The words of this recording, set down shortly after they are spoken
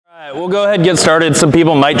We'll go ahead and get started. Some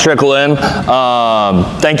people might trickle in.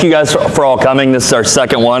 Thank you guys for all coming. This is our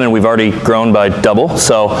second one, and we've already grown by double.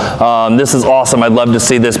 So this is awesome. I'd love to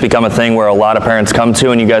see this become a thing where a lot of parents come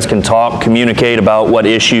to, and you guys can talk, communicate about what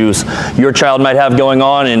issues your child might have going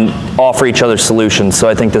on, and offer each other solutions. So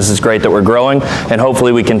I think this is great that we're growing, and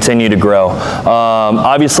hopefully we continue to grow.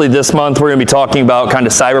 Obviously, this month we're going to be talking about kind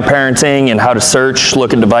of cyber parenting and how to search,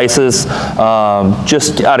 look at devices.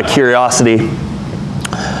 Just out of curiosity,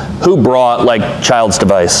 who brought like child's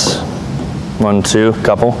device? One, two,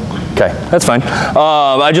 couple? Okay, that's fine.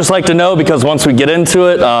 I just like to know, because once we get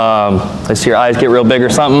into it, I see your eyes get real big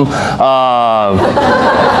or something. I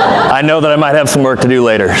know that I might have some work to do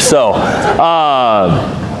later. So,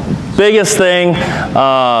 biggest thing,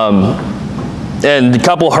 and a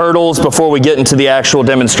couple hurdles before we get into the actual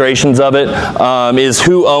demonstrations of it, is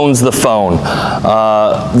who owns the phone.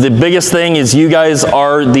 The biggest thing is you guys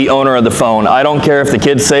are the owner of the phone. I don't care if the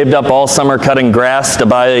kids saved up all summer cutting grass to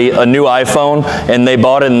buy a new iPhone and they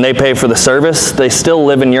bought it and they pay for the service. They still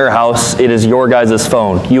live in your house. It is your guys'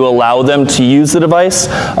 phone. You allow them to use the device.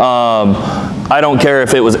 I don't care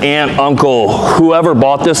if it was aunt, uncle, whoever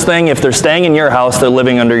bought this thing. If they're staying in your house, they're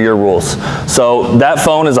living under your rules. So that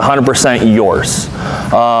phone is 100% yours.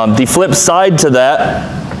 The flip side to that,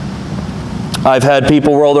 I've had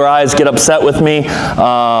people roll their eyes, get upset with me. A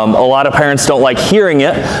lot of parents don't like hearing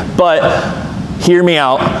it, but hear me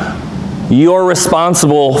out. You're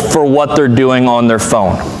responsible for what they're doing on their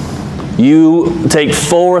phone. You take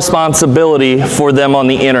full responsibility for them on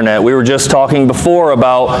the internet. We were just talking before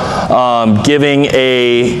about giving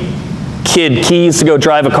a kid keys to go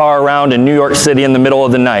drive a car around in New York City in the middle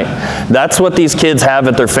of the night. That's what these kids have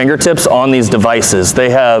at their fingertips on these devices.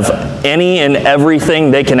 They have any and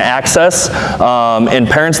everything they can access, and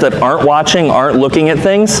parents that aren't watching, aren't looking at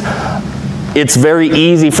things, it's very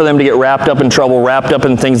easy for them to get wrapped up in trouble, wrapped up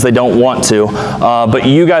in things they don't want to. But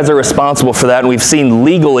you guys are responsible for that, and we've seen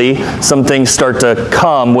legally some things start to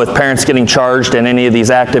come with parents getting charged in any of these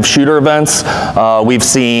active shooter events. We've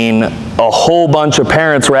seen a whole bunch of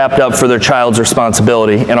parents wrapped up for their child's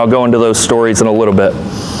responsibility, and I'll go into those stories in a little bit.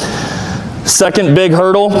 Second big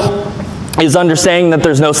hurdle is understanding that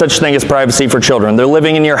there's no such thing as privacy for children. They're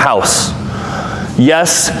living in your house.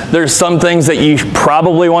 Yes, there's some things that you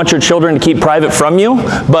probably want your children to keep private from you,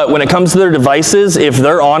 but when it comes to their devices, if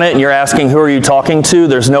they're on it and you're asking who are you talking to,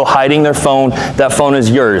 there's no hiding their phone. That phone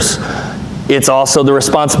is yours. It's also the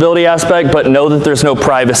responsibility aspect, but know that there's no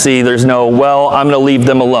privacy. There's no, well, I'm going to leave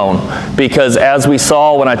them alone. Because as we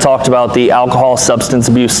saw when I talked about the alcohol, substance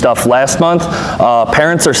abuse stuff last month,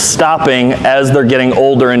 parents are stopping as they're getting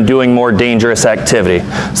older and doing more dangerous activity.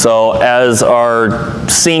 So as our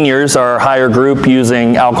seniors, our higher group,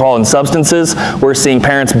 using alcohol and substances, we're seeing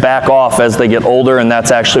parents back off as they get older, and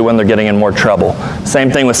that's actually when they're getting in more trouble.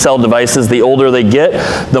 Same thing with cell devices. The older they get,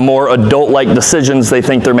 the more adult-like decisions they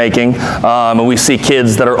think they're making. And we see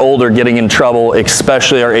kids that are older getting in trouble,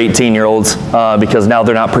 especially our 18-year-olds, because now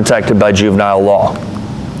they're not protected by juvenile law.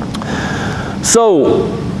 So,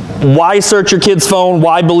 why search your kid's phone?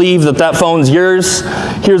 Why believe that that phone's yours?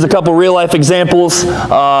 Here's a couple real-life examples.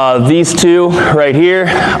 These two right here.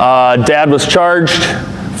 Dad was charged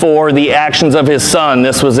for the actions of his son.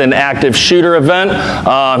 This was an active shooter event.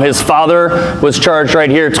 His father was charged right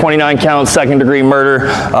here, 29 counts, second-degree murder.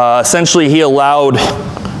 Essentially, he allowed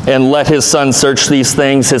and let his son search these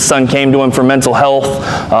things. His son came to him for mental health.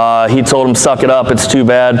 He told him, suck it up, it's too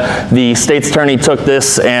bad. The state's attorney took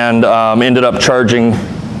this and ended up charging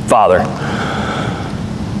father.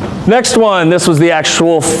 Next one, this was the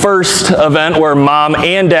actual first event where mom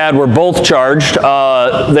and dad were both charged.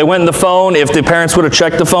 They went in the phone. If the parents would have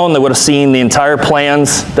checked the phone, they would have seen the entire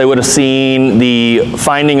plans. They would have seen the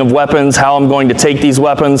finding of weapons, how I'm going to take these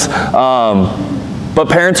weapons. But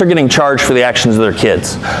parents are getting charged for the actions of their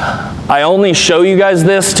kids. I only show you guys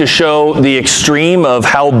this to show the extreme of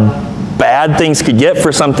how bad things could get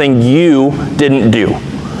for something you didn't do.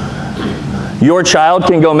 Your child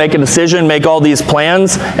can go make a decision, make all these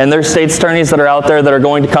plans, and there's state's attorneys that are out there that are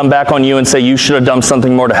going to come back on you and say you should have done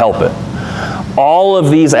something more to help it. All of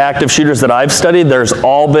these active shooters that I've studied, there's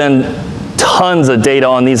all been tons of data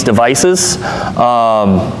on these devices.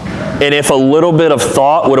 And if a little bit of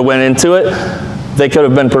thought would have went into it, they could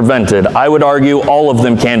have been prevented. I would argue all of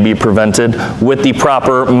them can be prevented with the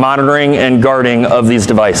proper monitoring and guarding of these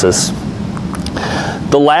devices.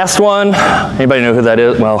 The last one, anybody know who that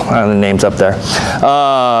is? Well, the name's up there.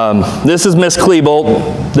 This is Miss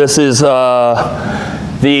Klebold. This is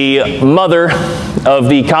the mother of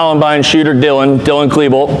the Columbine shooter, Dylan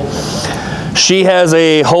Klebold. She has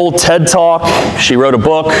a whole TED Talk. She wrote a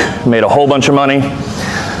book, made a whole bunch of money.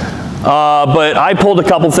 But I pulled a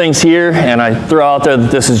couple things here, and I throw out there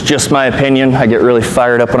that this is just my opinion. I get really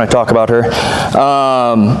fired up when I talk about her.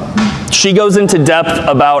 She goes into depth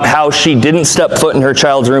about how she didn't step foot in her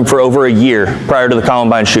child's room for over a year prior to the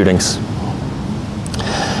Columbine shootings.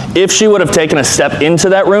 If she would have taken a step into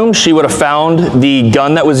that room, she would have found the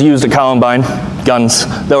gun that was used at Columbine, guns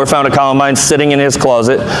that were found at Columbine sitting in his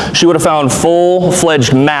closet. She would have found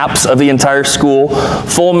full-fledged maps of the entire school,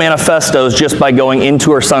 full manifestos just by going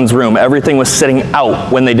into her son's room. Everything was sitting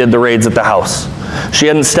out when they did the raids at the house. She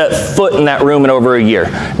hadn't stepped foot in that room in over a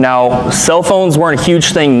year. Now, cell phones weren't a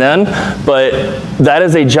huge thing then, but that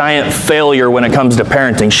is a giant failure when it comes to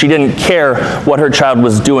parenting. She didn't care what her child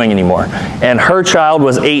was doing anymore. And her child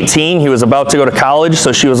was 18. He was about to go to college,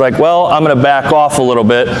 so she was like, well, I'm going to back off a little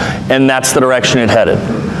bit, and that's the direction it headed.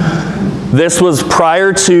 This was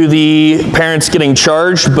prior to the parents getting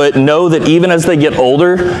charged, but know that even as they get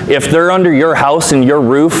older, if they're under your house and your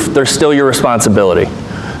roof, they're still your responsibility.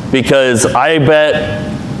 Because I bet,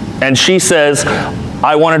 and she says,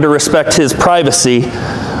 I wanted to respect his privacy,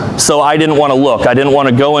 so I didn't want to look. I didn't want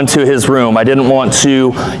to go into his room. I didn't want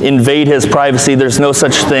to invade his privacy. There's no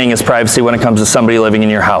such thing as privacy when it comes to somebody living in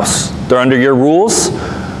your house. They're under your rules,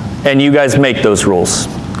 and you guys make those rules.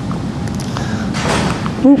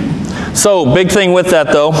 So, big thing with that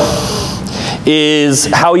though, is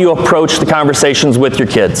how you approach the conversations with your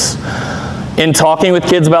kids. In talking with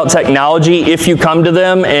kids about technology, if you come to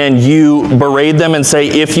them and you berate them and say,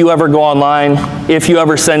 if you ever go online, if you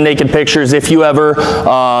ever send naked pictures, if you ever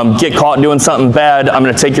get caught doing something bad, I'm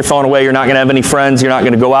going to take your phone away, you're not going to have any friends, you're not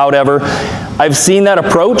going to go out ever. I've seen that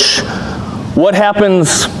approach. What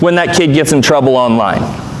happens when that kid gets in trouble online?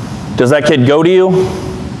 Does that kid go to you?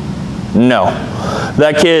 No.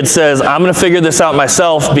 That kid says, I'm going to figure this out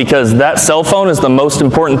myself because that cell phone is the most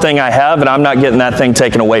important thing I have and I'm not getting that thing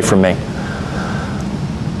taken away from me.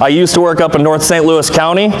 I used to work up in North St. Louis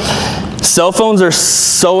County. Cell phones are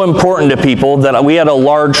so important to people that we had a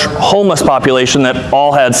large homeless population that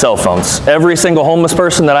all had cell phones. Every single homeless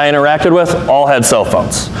person that I interacted with all had cell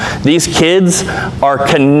phones. These kids are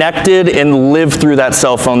connected and live through that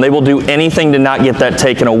cell phone. They will do anything to not get that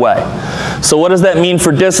taken away. So what does that mean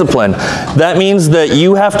for discipline? That means that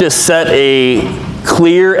you have to set a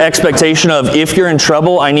clear expectation of, if you're in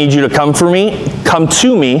trouble, I need you to come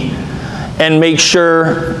to me, and make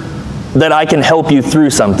sure that I can help you through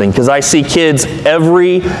something. Because I see kids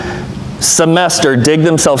every semester dig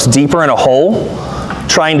themselves deeper in a hole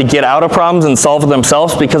trying to get out of problems and solve it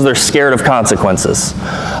themselves because they're scared of consequences.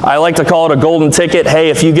 I like to call it a golden ticket. Hey,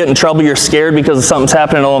 if you get in trouble, you're scared because something's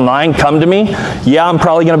happening online, come to me. Yeah, I'm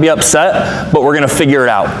probably going to be upset, but we're going to figure it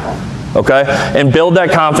out. Okay? And build that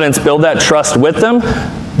confidence, build that trust with them.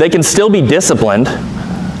 They can still be disciplined.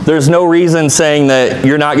 There's no reason saying that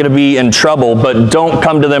you're not going to be in trouble, but don't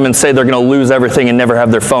come to them and say they're going to lose everything and never have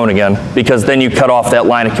their phone again, because then you cut off that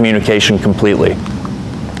line of communication completely.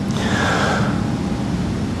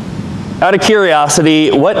 Out of curiosity,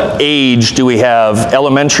 what age do we have?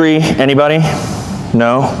 Elementary? Anybody?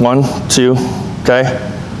 No? 1, 2? Okay.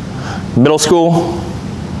 Middle school?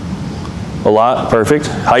 A lot? Perfect.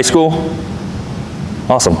 High school?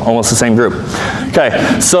 Awesome. Almost the same group.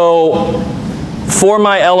 Okay. So, for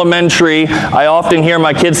my elementary, I often hear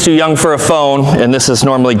my kid's too young for a phone, and this is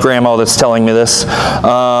normally grandma that's telling me this,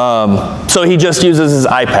 so he just uses his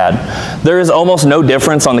iPad. There is almost no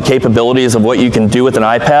difference on the capabilities of what you can do with an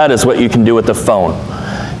iPad as what you can do with the phone.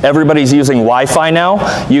 Everybody's using Wi-Fi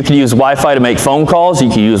now. You can use Wi-Fi to make phone calls. You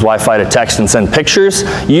can use Wi-Fi to text and send pictures.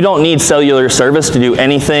 You don't need cellular service to do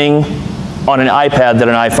anything on an iPad that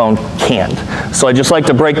an iPhone can't. So I just like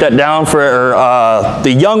to break that down for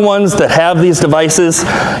the young ones that have these devices.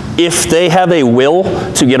 If they have a will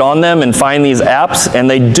to get on them and find these apps, and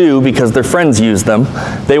they do because their friends use them,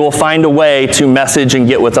 they will find a way to message and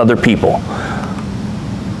get with other people.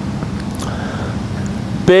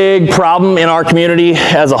 Big problem in our community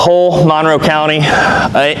as a whole, Monroe County,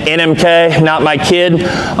 NMK, not my kid.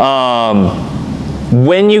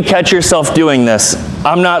 When you catch yourself doing this,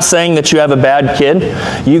 I'm not saying that you have a bad kid.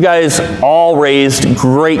 You guys all raised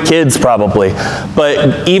great kids probably,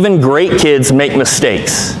 but even great kids make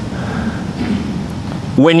mistakes.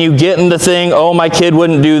 When you get in the thing, oh, my kid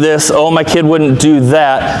wouldn't do this, oh, my kid wouldn't do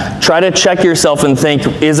that, try to check yourself and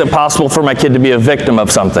think, is it possible for my kid to be a victim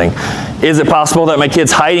of something? Is it possible that my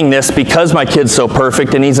kid's hiding this because my kid's so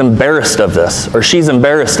perfect and he's embarrassed of this, or she's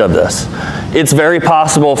embarrassed of this? It's very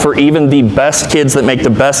possible for even the best kids that make the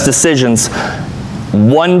best decisions.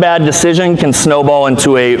 One bad decision can snowball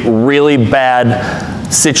into a really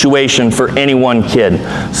bad situation for any one kid.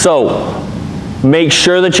 So, Make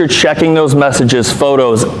sure that you're checking those messages,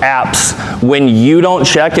 photos, apps. When you don't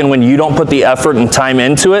check and when you don't put the effort and time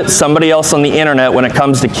into it, somebody else on the internet when it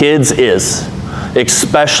comes to kids is.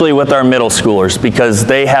 Especially with our middle schoolers, because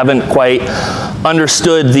they haven't quite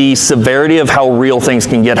understood the severity of how real things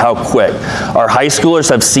can get, how quick. Our high schoolers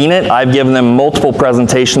have seen it. I've given them multiple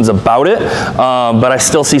presentations about it, but I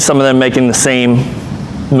still see some of them making the same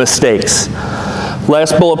mistakes.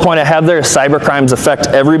 Last bullet point I have there is cybercrimes affect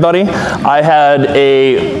everybody. I had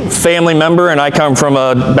a family member, and I come from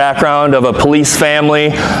a background of a police family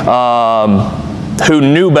who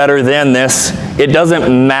knew better than this. It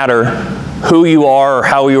doesn't matter who you are or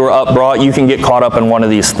how you were brought, you can get caught up in one of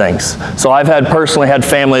these things. So I've personally had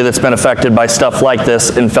family that's been affected by stuff like this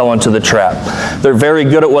and fell into the trap. They're very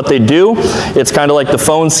good at what they do. It's kind of like the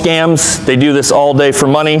phone scams. They do this all day for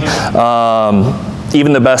money.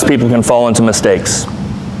 Even the best people can fall into mistakes.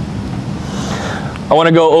 I want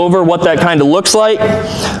to go over what that kind of looks like.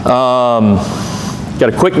 Got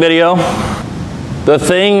a quick video. The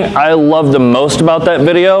thing I love the most about that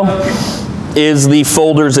video is the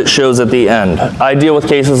folders it shows at the end. I deal with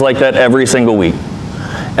cases like that every single week.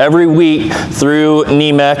 Every week through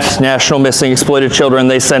NEMEC, National Missing Exploited Children,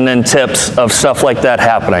 they send in tips of stuff like that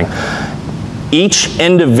happening. Each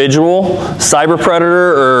individual cyber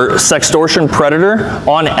predator or sextortion predator,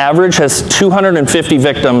 on average, has 250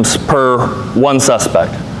 victims per one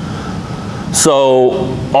suspect.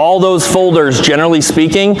 So all those folders, generally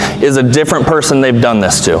speaking, is a different person they've done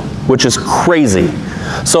this to, which is crazy.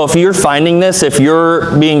 So if you're finding this, if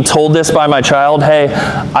you're being told this by my child, hey,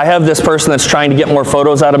 I have this person that's trying to get more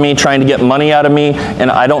photos out of me, trying to get money out of me,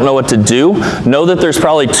 and I don't know what to do, know that there's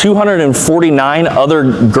probably 249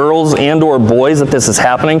 other girls and or boys that this is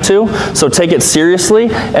happening to. So take it seriously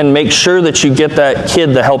and make sure that you get that kid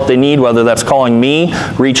the help they need, whether that's calling me,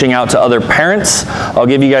 reaching out to other parents. I'll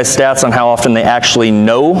give you guys stats on how often they actually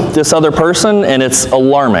know this other person, and it's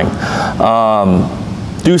alarming.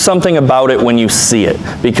 Do something about it when you see it,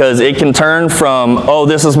 because it can turn from, oh,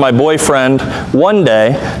 this is my boyfriend one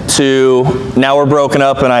day, to now we're broken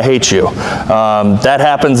up and I hate you. That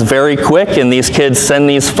happens very quick, and these kids send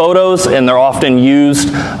these photos, and they're often used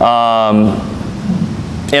in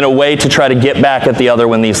a way to try to get back at the other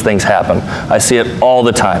when these things happen. I see it all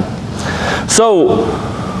the time. So,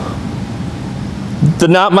 the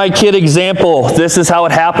not my kid example, this is how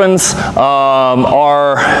it happens.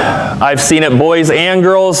 I've seen it boys and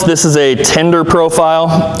girls. This is a Tinder profile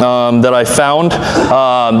that I found.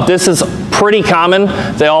 This is pretty common.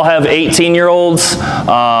 They all have 18-year-olds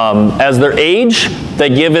as their age. They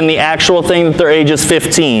give in the actual thing that their age is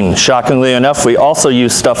 15. Shockingly enough, we also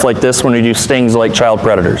use stuff like this when we do stings like child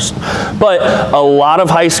predators. But a lot of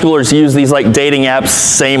high schoolers use these like dating apps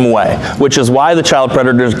same way, which is why the child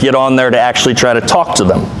predators get on there to actually try to talk to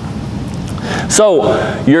them.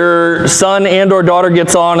 So your son and or daughter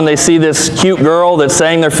gets on and they see this cute girl that's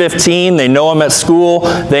saying they're 15, they know them at school,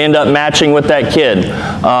 they end up matching with that kid.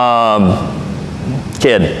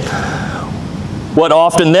 What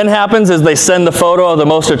often then happens is they send the photo of the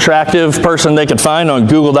most attractive person they could find on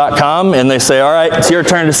Google.com, and they say, all right, it's your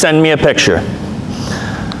turn to send me a picture.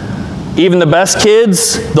 Even the best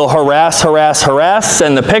kids, they'll harass,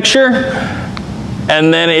 send the picture,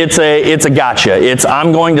 and then it's a gotcha. It's,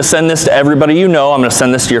 I'm going to send this to everybody you know, I'm going to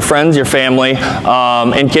send this to your friends, your family,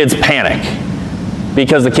 and kids panic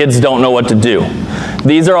because the kids don't know what to do.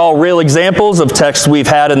 These are all real examples of texts we've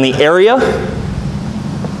had in the area.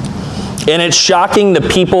 And it's shocking the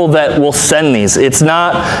people that will send these. It's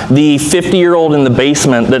not the 50-year-old in the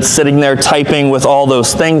basement that's sitting there typing with all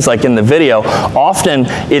those things like in the video. Often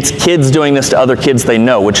it's kids doing this to other kids they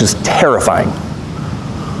know, which is terrifying.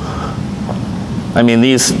 I mean,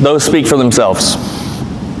 those speak for themselves.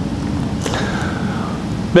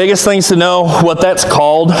 Biggest things to know, what that's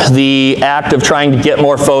called, the act of trying to get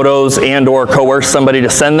more photos and or coerce somebody to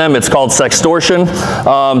send them, it's called sextortion.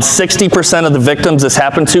 60% of the victims this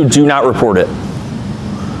happened to do not report it.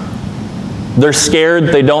 They're scared,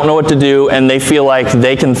 they don't know what to do, and they feel like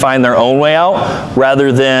they can find their own way out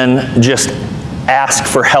rather than just ask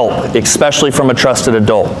for help, especially from a trusted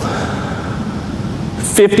adult.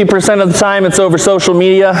 50% of the time it's over social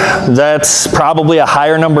media. That's probably a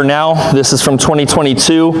higher number now. This is from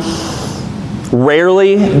 2022.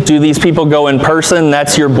 Rarely do these people go in person.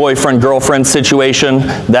 That's your boyfriend-girlfriend situation.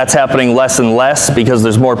 That's happening less and less because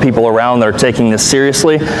there's more people around that are taking this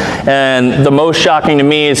seriously. And the most shocking to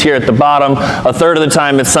me is here at the bottom. A third of the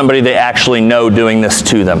time it's somebody they actually know doing this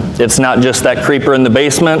to them. It's not just that creeper in the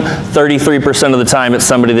basement. 33% of the time it's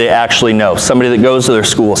somebody they actually know. Somebody that goes to their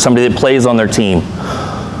school. Somebody that plays on their team.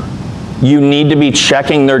 you need to be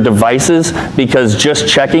checking their devices, because just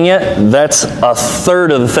checking it, that's a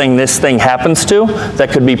third of the thing this thing happens to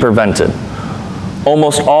that could be prevented.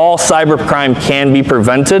 Almost all cybercrime can be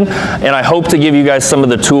prevented, and I hope to give you guys some of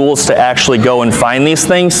the tools to actually go and find these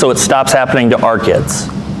things so it stops happening to our kids.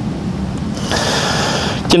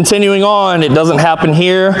 Continuing on, it doesn't happen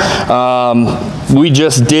here. We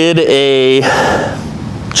just did a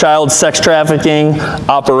child sex trafficking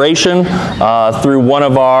operation through one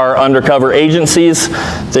of our undercover agencies.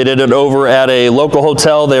 They did it over at a local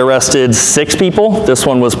hotel. They arrested 6 people. This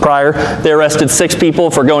one was prior. They arrested 6 people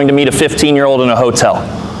for going to meet a 15-year-old in a hotel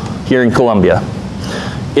here in Columbia.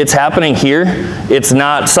 It's happening here. It's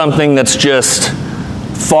not something that's just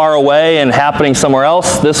far away and happening somewhere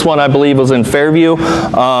else. This one, I believe, was in Fairview.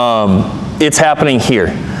 It's happening here,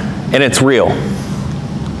 and it's real.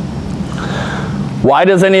 Why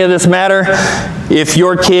does any of this matter? If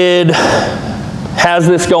your kid has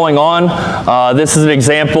this going on, this is an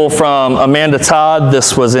example from Amanda Todd.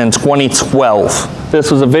 This was in 2012.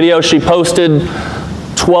 This was a video she posted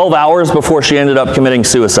 12 hours before she ended up committing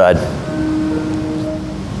suicide.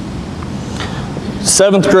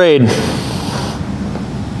 7th grade,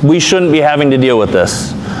 we shouldn't be having to deal with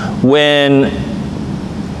this. When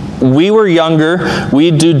we were younger,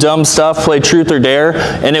 we'd do dumb stuff, play truth or dare,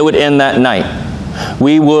 and it would end that night.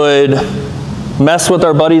 We would mess with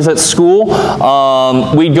our buddies at school.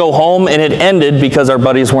 We'd go home and it ended because our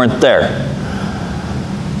buddies weren't there.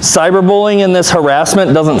 Cyberbullying and this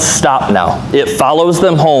harassment doesn't stop now. It follows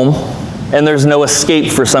them home, and there's no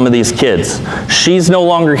escape for some of these kids. She's no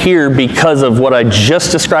longer here because of what I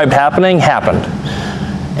just described happened.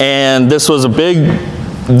 And this was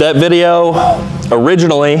that video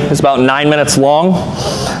originally is about 9 minutes long.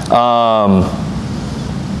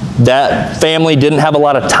 That family didn't have a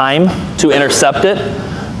lot of time to intercept it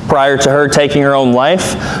prior to her taking her own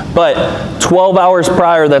life, but 12 hours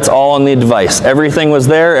prior, that's all on the device. Everything was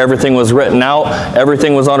there, everything was written out,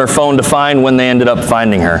 everything was on her phone to find when they ended up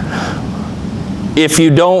finding her. If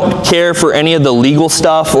you don't care for any of the legal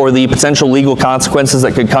stuff or the potential legal consequences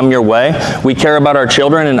that could come your way, we care about our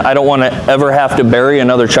children, and I don't want to ever have to bury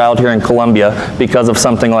another child here in Columbia because of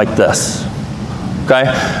something like this. Okay?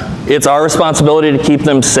 It's our responsibility to keep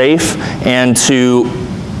them safe and to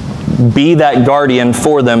be that guardian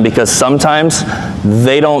for them, because sometimes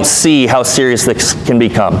they don't see how serious this can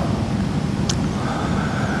become.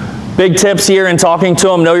 Big tips here in talking to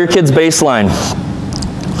them: know your kid's baseline.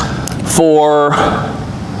 For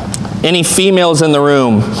any females in the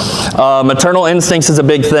room, maternal instincts is a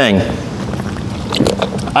big thing.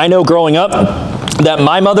 I know growing up that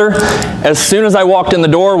my mother, as soon as I walked in the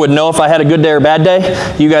door, would know if I had a good day or bad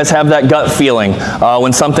day. You guys have that gut feeling.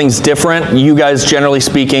 When something's different, you guys, generally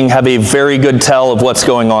speaking, have a very good tell of what's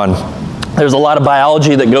going on. There's a lot of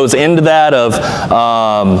biology that goes into that, of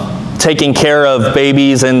taking care of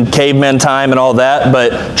babies in caveman time and all that,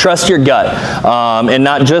 but trust your gut. And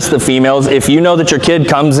not just the females. If you know that your kid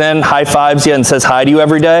comes in, high fives you and says hi to you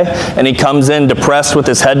every day, and he comes in depressed with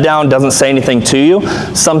his head down, doesn't say anything to you,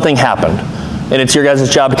 something happened. And it's your guys'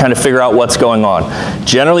 job to kind of figure out what's going on.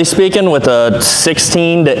 Generally speaking, with a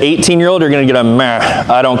 16 to 18-year-old, you're going to get a meh,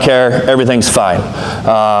 I don't care, everything's fine.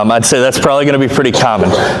 I'd say that's probably going to be pretty common.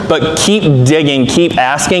 But keep digging, keep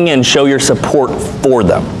asking, and show your support for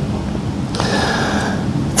them.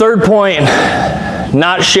 Third point,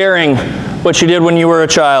 not sharing what you did when you were a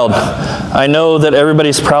child. I know that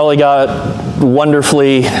everybody's probably got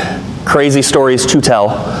wonderfully crazy stories to tell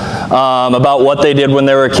about what they did when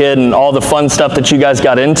they were a kid and all the fun stuff that you guys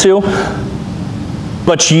got into.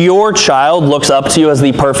 But your child looks up to you as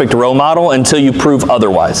the perfect role model until you prove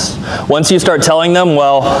otherwise. Once you start telling them,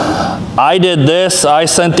 well, I did this, I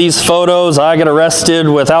sent these photos, I got arrested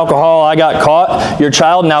with alcohol, I got caught, your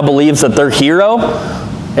child now believes that their hero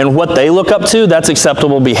and what they look up to, that's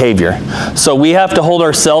acceptable behavior. So we have to hold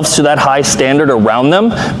ourselves to that high standard around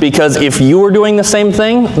them, because if you were doing the same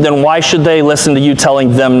thing, then why should they listen to you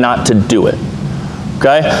telling them not to do it?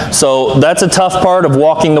 Okay? So that's a tough part of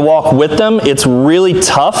walking the walk with them. It's really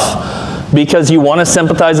tough because you want to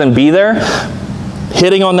sympathize and be there.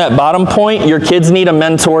 Hitting on that bottom point, your kids need a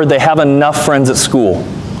mentor. They have enough friends at school.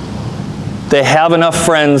 They have enough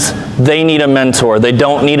friends. They need a mentor. They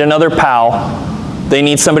don't need another pal. They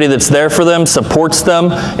need somebody that's there for them, supports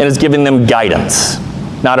them, and is giving them guidance,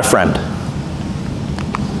 not a friend.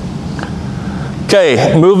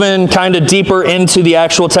 Okay, moving kind of deeper into the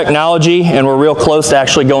actual technology, and we're real close to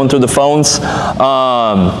actually going through the phones.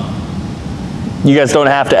 You guys don't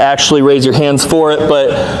have to actually raise your hands for it,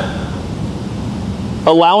 but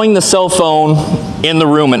allowing the cell phone in the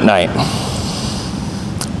room at night.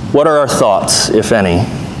 What are our thoughts, if any?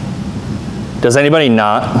 Does anybody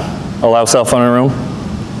not allow cell phone in a room?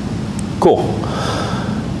 Cool.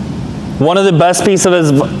 One of the best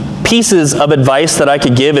pieces of advice that I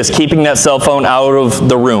could give is keeping that cell phone out of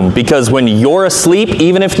the room, because when you're asleep,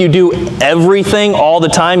 even if you do everything all the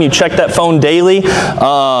time, you check that phone daily,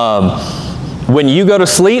 when you go to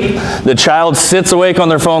sleep, the child sits awake on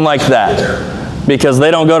their phone like that because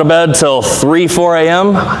they don't go to bed till 3, 4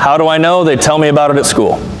 a.m. How do I know? They tell me about it at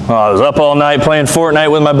school. I was up all night playing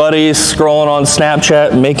Fortnite with my buddies, scrolling on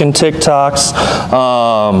Snapchat, making TikToks,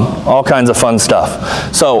 all kinds of fun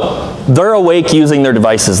stuff. So they're awake using their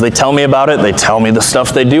devices. They tell me about it. They tell me the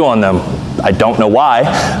stuff they do on them. I don't know why,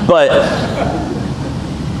 but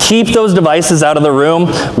keep those devices out of the room.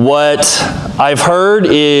 What I've heard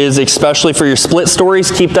is, especially for your split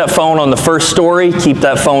stories, keep that phone on the first story, keep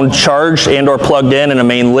that phone charged and or plugged in a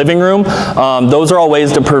main living room. Those are all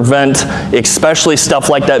ways to prevent, especially stuff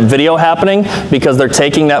like that video happening, because they're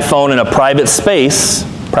taking that phone in a private space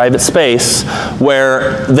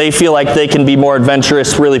where they feel like they can be more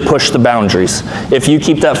adventurous, really push the boundaries. If you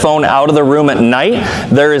keep that phone out of the room at night,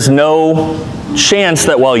 there is no chance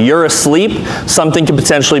that while you're asleep, something could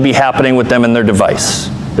potentially be happening with them and their device.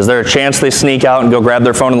 Is there a chance they sneak out and go grab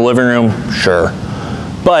their phone in the living room? Sure.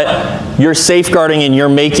 But you're safeguarding and you're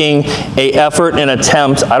making an effort and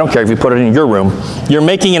attempt, I don't care if you put it in your room, you're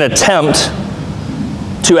making an attempt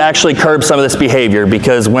to actually curb some of this behavior,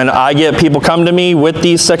 because when I get people come to me with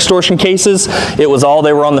these sextortion cases, it was all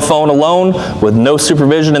they were on the phone alone with no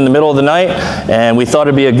supervision in the middle of the night, and we thought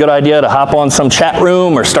it'd be a good idea to hop on some chat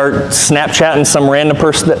room or start Snapchatting some random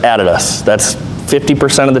person that added us. That's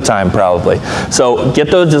 50% of the time probably. So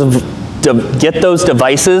get those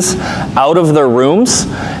devices out of their rooms,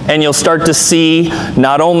 and you'll start to see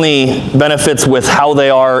not only benefits with how they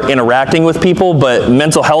are interacting with people, but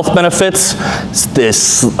mental health benefits,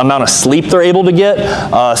 this amount of sleep they're able to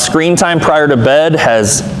get. Screen time prior to bed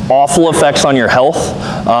has awful effects on your health,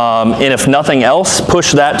 and if nothing else,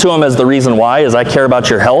 push that to them as the reason why, is I care about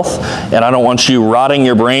your health, and I don't want you rotting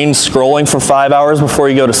your brain scrolling for 5 hours before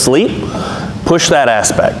you go to sleep. Push that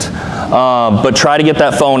aspect. But try to get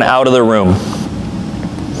that phone out of the room.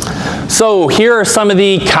 So here are some of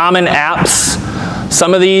the common apps.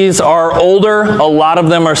 Some of these are older, a lot of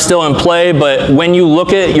them are still in play, but when you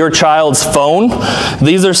look at your child's phone,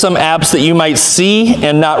 these are some apps that you might see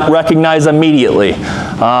and not recognize immediately.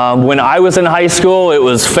 When I was in high school, it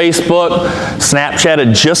was Facebook, Snapchat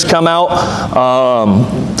had just come out,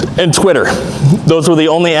 and Twitter. Those were the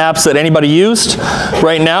only apps that anybody used.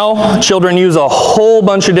 Right now, children use a whole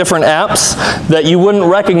bunch of different apps that you wouldn't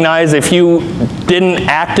recognize if you didn't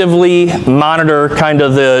actively monitor kind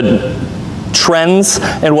of the trends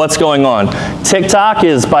and what's going on. TikTok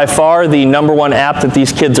is by far the #1 app that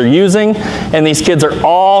these kids are using, and these kids are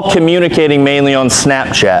all communicating mainly on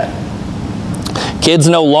Snapchat. Kids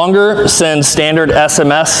no longer send standard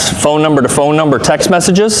SMS, phone number to phone number text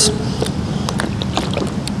messages.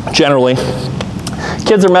 Generally,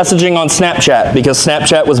 kids are messaging on Snapchat because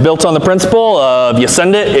Snapchat was built on the principle of you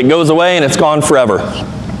send it, it goes away, and it's gone forever.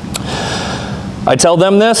 I tell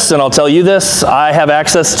them this, and I'll tell you this, I have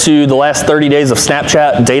access to the last 30 days of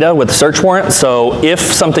Snapchat data with the search warrant, so if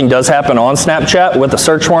something does happen on Snapchat with the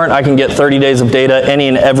search warrant, I can get 30 days of data, any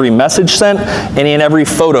and every message sent, any and every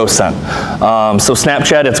photo sent. So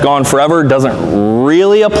Snapchat, it's gone forever, doesn't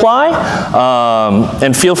really apply,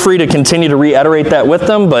 and feel free to continue to reiterate that with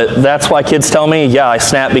them, but that's why kids tell me, yeah, I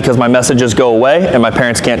snap because my messages go away and my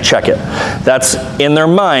parents can't check it. That's in their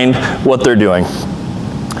mind what they're doing.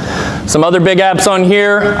 Some other big apps on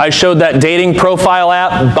here, I showed that dating profile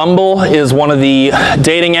app. Bumble is one of the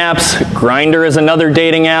dating apps. Grindr is another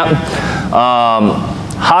dating app.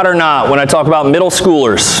 Hot or Not, when I talk about middle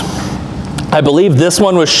schoolers. I believe this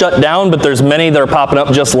one was shut down, but there's many that are popping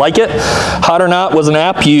up just like it. Hot or Not was an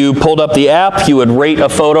app. You pulled up the app, you would rate a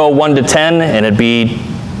photo 1 to 10, and it'd be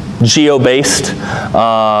geo-based,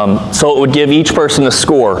 so it would give each person a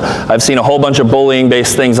score. I've seen a whole bunch of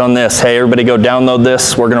bullying-based things on this. Hey, everybody go download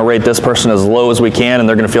this. We're going to rate this person as low as we can, and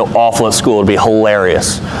they're going to feel awful at school. It'll be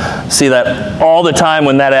hilarious. See that all the time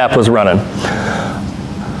when that app was running.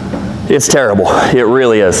 It's terrible. It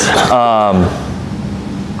really is.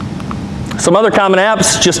 Some other common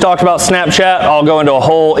apps, just talked about Snapchat. I'll go into a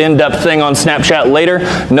whole in-depth thing on Snapchat later.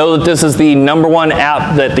 Know that this is the #1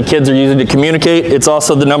 app that the kids are using to communicate. It's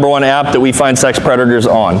also the #1 app that we find sex predators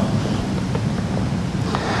on.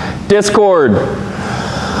 Discord.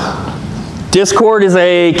 Discord is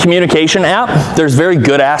a communication app. There's very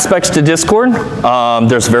good aspects to Discord.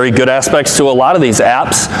 There's very good aspects to a lot of these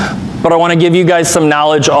apps. But I want to give you guys some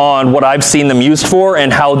knowledge on what I've seen them used for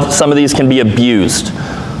and how some of these can be abused.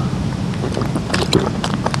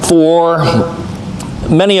 For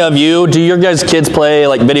many of you, do your guys' kids play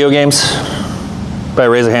like video games? By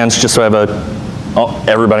raise of hands, just so I have oh,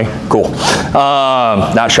 everybody? Cool.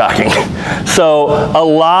 Not shocking. So a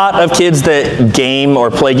lot of kids that game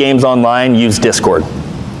or play games online use Discord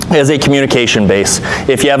as a communication base.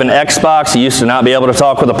 If you have an Xbox, you used to not be able to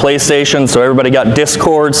talk with a PlayStation, so everybody got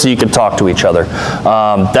Discord so you could talk to each other.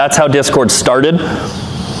 That's how Discord started.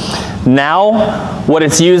 Now, what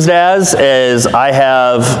it's used as is I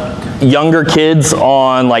have younger kids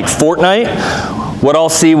on like Fortnite. What I'll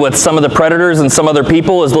see with some of the predators and some other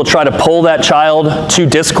people is they'll try to pull that child to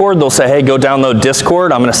Discord. They'll say, hey, go download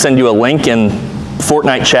Discord. I'm going to send you a link in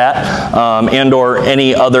Fortnite chat and or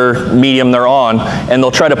any other medium they're on, and they'll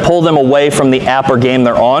try to pull them away from the app or game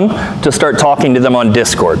they're on to start talking to them on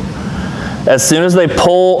Discord. As soon as they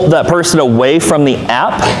pull that person away from the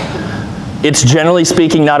app, it's generally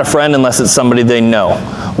speaking not a friend unless it's somebody they know.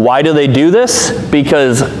 Why do they do this?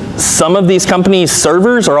 Because some of these companies'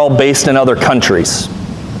 servers are all based in other countries.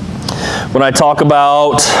 When I talk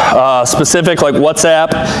about specific like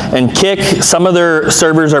WhatsApp and Kik, some of their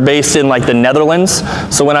servers are based in like the Netherlands.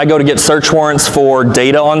 So when I go to get search warrants for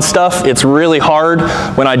data on stuff, it's really hard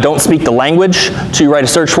when I don't speak the language to write a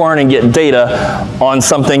search warrant and get data on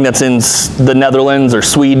something that's in the Netherlands or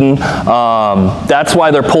Sweden. That's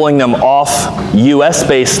why they're pulling them off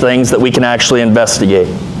US-based things that we can actually investigate.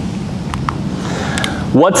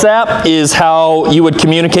 WhatsApp is how you would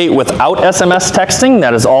communicate without SMS texting.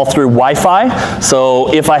 That is all through Wi-Fi.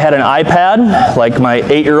 So if I had an iPad, like my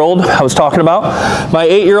 8-year-old I was talking about, my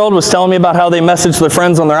 8-year-old was telling me about how they message their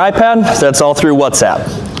friends on their iPad. That's all through WhatsApp.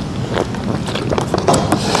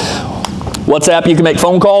 WhatsApp, you can make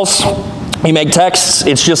phone calls, you make texts.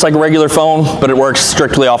 It's just like a regular phone, but it works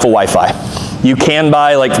strictly off of Wi-Fi. You can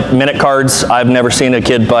buy like minute cards. I've never seen a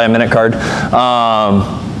kid buy a minute card,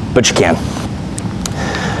 but you can.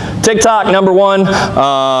 TikTok, number one.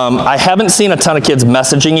 I haven't seen a ton of kids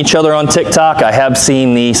messaging each other on TikTok. I have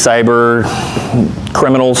seen the cyber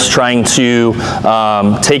criminals trying to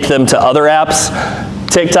take them to other apps.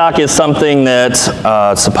 TikTok is something that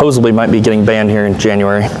supposedly might be getting banned here in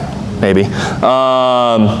January, maybe.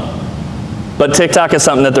 But TikTok is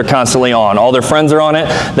something that they're constantly on. All their friends are on it.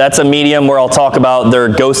 That's a medium where I'll talk about their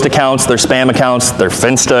ghost accounts, their spam accounts, their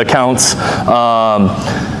Finsta accounts.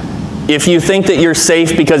 If you think that you're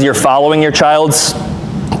safe because you're following your child's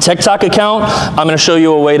TikTok account, I'm going to show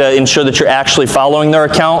you a way to ensure that you're actually following their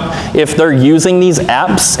account. If they're using these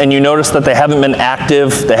apps and you notice that they haven't been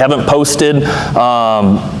active, they haven't posted,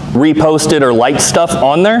 reposted, or liked stuff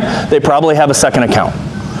on there, they probably have a second account.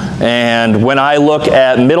 And when I look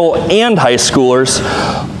at middle and high schoolers,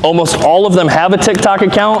 almost all of them have a TikTok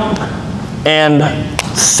account, and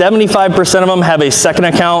 75% of them have a second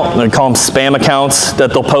account. They call them spam accounts, that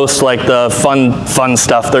they'll post like the fun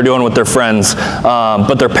stuff they're doing with their friends.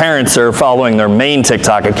 But their parents are following their main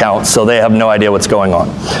TikTok account, so they have no idea what's going on.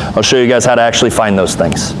 I'll show you guys how to actually find those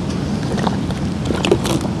things.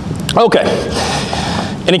 Okay.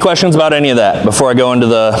 Any questions about any of that before I go into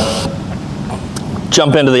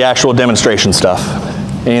jump into the actual demonstration stuff?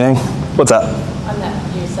 Anything? What's up? On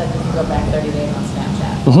that, you said you could go back 30 days on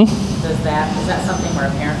Snapchat. Mm-hmm. Is that something where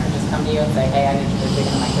a parent can just come to you and say, hey, I need you to dig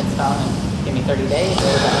into my kid's phone and give me 30 days? Or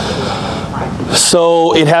does that have to be like a crime?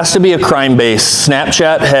 So it has to be a crime base.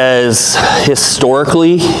 Snapchat has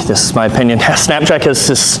historically, this is my opinion, Snapchat has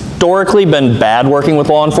historically been bad working with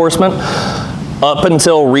law enforcement. Up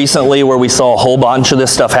until recently, where we saw a whole bunch of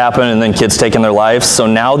this stuff happen and then kids taking their lives. So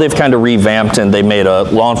now they've kind of revamped and they made a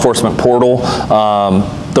law enforcement portal.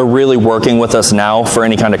 They're really working with us now for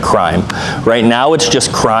any kind of crime. Right now it's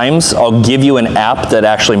just crimes. I'll give you an app that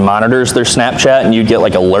actually monitors their Snapchat, and you get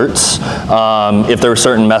like alerts if there are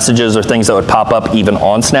certain messages or things that would pop up even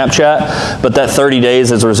on Snapchat. But that 30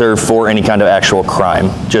 days is reserved for any kind of actual crime,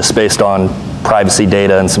 just based on privacy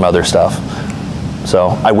data and some other stuff. So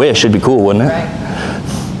I wish, it'd be cool, wouldn't it? Right.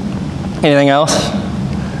 Anything else?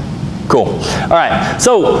 Cool. All right,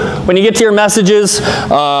 so when you get to your messages,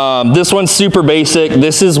 this one's super basic.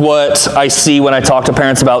 This is what I see when I talk to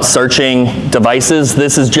parents about searching devices.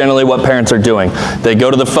 This is generally what parents are doing. They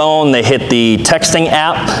go to the phone, they hit the texting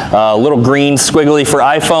app, a little green squiggly for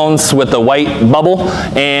iPhones with a white bubble,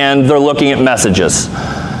 and they're looking at messages.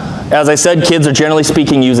 As I said, kids are generally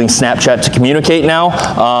speaking using Snapchat to communicate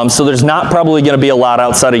now, so there's not probably going to be a lot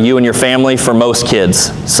outside of you and your family for most kids.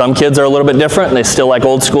 Some kids are a little bit different, and they still like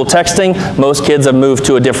old school texting. Most kids have moved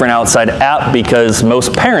to a different outside app because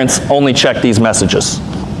most parents only check these messages.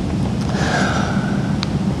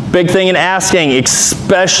 Big thing in asking,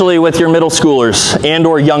 especially with your middle schoolers and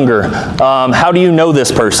or younger, how do you know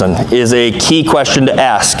this person is a key question to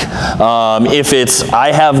ask. If it's,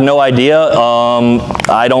 I have no idea,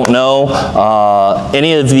 I don't know,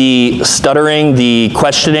 any of the stuttering, the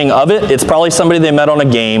questioning of it, it's probably somebody they met on a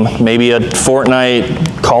game, maybe a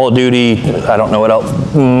Fortnite, Call of Duty, I don't know what else,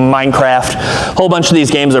 Minecraft, a whole bunch of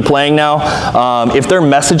these games are playing now. If they're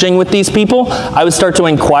messaging with these people, I would start to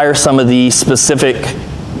inquire some of the specific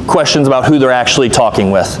questions about who they're actually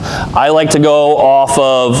talking with. I like to go off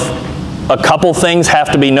of a couple things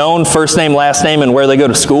have to be known, first name, last name, and where they go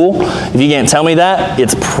to school. If you can't tell me that,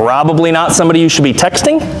 it's probably not somebody you should be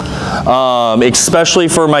texting, especially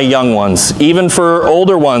for my young ones. Even for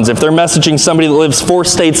older ones, if they're messaging somebody that lives 4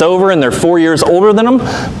 states over and they're 4 years older than them,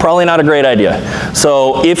 probably not a great idea.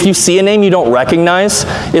 So if you see a name you don't recognize,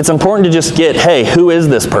 it's important to just get, hey, who is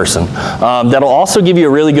this person? That'll also give you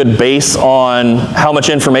a really good base on how much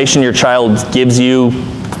information your child gives you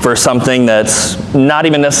for something that's not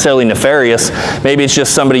even necessarily nefarious. Maybe it's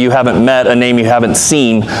just somebody you haven't met, a name you haven't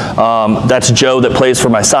seen. That's Joe that plays for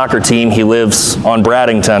my soccer team. He lives on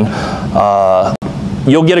Braddington.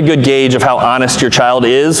 You'll get a good gauge of how honest your child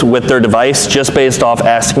is with their device just based off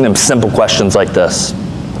asking them simple questions like this.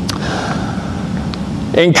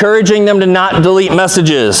 Encouraging them to not delete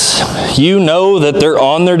messages. You know that they're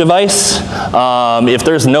on their device. If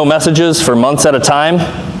there's no messages for months at a time,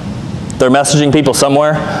 they're messaging people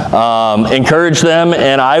somewhere. Encourage them,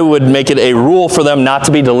 and I would make it a rule for them not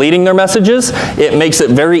to be deleting their messages. It makes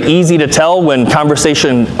it very easy to tell when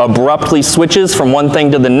conversation abruptly switches from one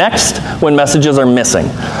thing to the next when messages are missing.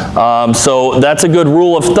 So that's a good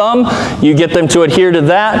rule of thumb. You get them to adhere to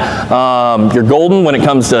that. You're golden when it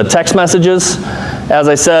comes to text messages. As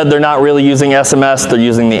I said, they're not really using SMS, they're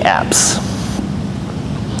using the apps.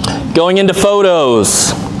 Going into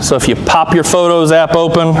photos. So if you pop your Photos app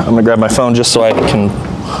open, I'm going to grab my phone just so I can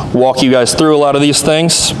walk you guys through a lot of these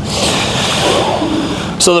things.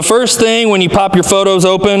 So the first thing when you pop your Photos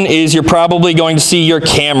open is you're probably going to see your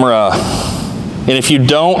camera. And if you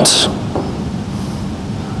don't,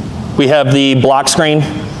 we have the block screen.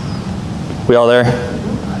 We all there?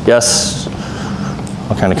 Yes?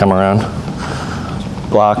 I'll kind of come around.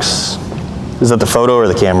 Blocks. Is that the photo or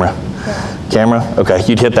the camera? Camera? Okay,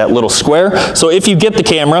 you'd hit that little square. So if you get the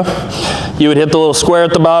camera, you would hit the little square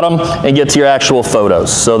at the bottom and get to your actual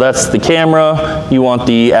photos. So that's the camera, you want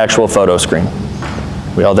the actual photo screen.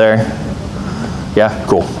 We all there? Yeah,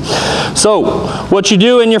 cool. So what you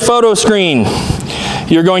do in your photo screen,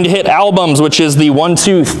 you're going to hit albums, which is the 1,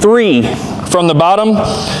 2, 3 from the bottom.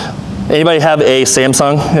 Anybody have a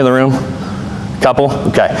Samsung in the room? Couple?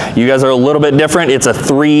 Okay. You guys are a little bit different. It's a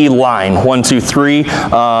 3-line, 1, 2, 3,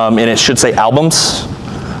 and it should say albums.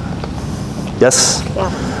 Yes? Yeah.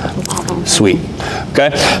 Sweet. Okay.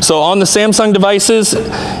 So on the Samsung devices,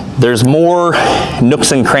 there's more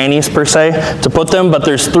nooks and crannies per se to put them, but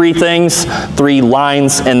there's 3 things, 3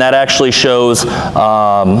 lines, and that actually shows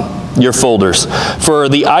your folders. For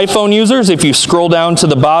the iPhone users, if you scroll down to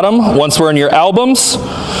the bottom, once we're in your albums,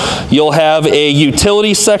 you'll have a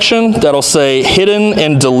utility section that'll say hidden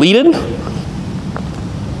and deleted.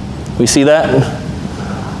 We see that?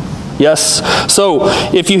 Yes. So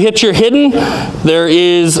if you hit your hidden, there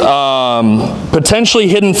is potentially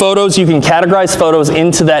hidden photos. You can categorize photos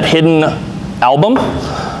into that hidden album.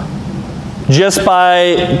 Just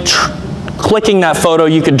by clicking that photo,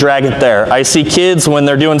 you could drag it there. I see kids when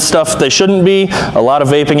they're doing stuff they shouldn't be. A lot of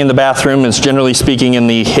vaping in the bathroom is generally speaking in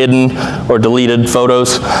the hidden or deleted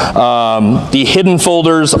photos. The hidden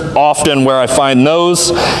folders, often where I find those.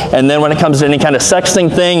 And then when it comes to any kind of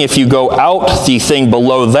sexting thing, if you go out, the thing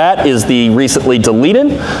below that is the recently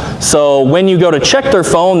deleted. So when you go to check their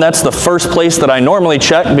phone, that's the first place that I normally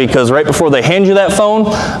check, because right before they hand you that phone,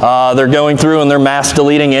 they're going through and they're mass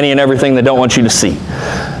deleting any and everything they don't want you to see.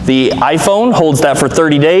 The iPhone holds that for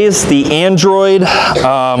 30 days. The Android,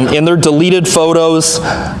 in their deleted photos,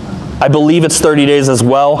 I believe it's 30 days as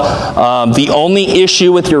well. The only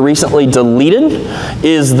issue with your recently deleted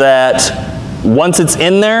is that once it's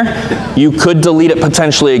in there, you could delete it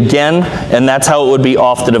potentially again, and that's how it would be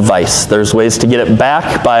off the device. There's ways to get it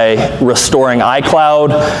back by restoring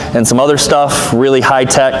iCloud and some other stuff, really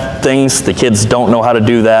high-tech things. The kids don't know how to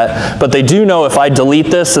do that, but they do know if I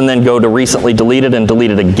delete this and then go to recently deleted and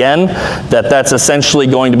delete it again, that that's essentially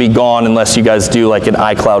going to be gone unless you guys do like an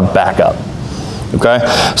iCloud backup. Okay,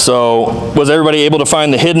 so was everybody able to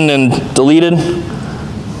find the hidden and deleted?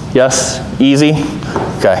 Yes, easy?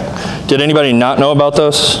 Okay. Did anybody not know about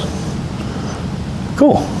those?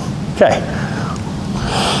 Cool. Okay.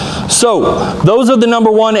 So those are the number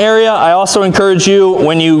one area. I also encourage you,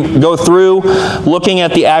 when you go through, looking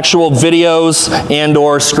at the actual videos and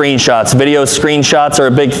or screenshots. Video screenshots are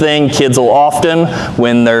a big thing. Kids will often,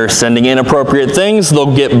 when they're sending inappropriate things,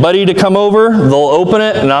 they'll get Buddy to come over, they'll open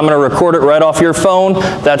it, and I'm going to record it right off your phone.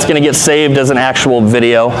 That's going to get saved as an actual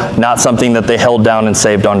video, not something that they held down and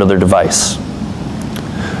saved onto their device.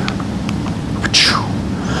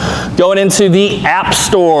 Going into the App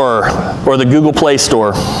Store, or the Google Play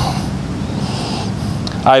Store.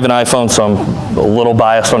 I have an iPhone, so I'm a little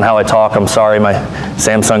biased on how I talk. I'm sorry, my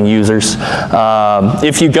Samsung users.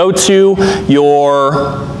 If you go to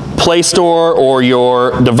your Play Store or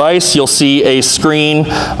your device, you'll see a screen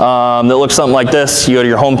that looks something like this. You go to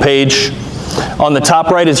your home page. On the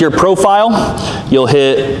top right is your profile. You'll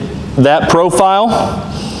hit that profile.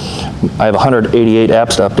 I have 188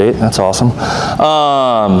 apps to update. That's awesome.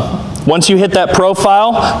 Once you hit that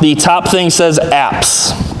profile, the top thing says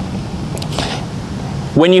Apps.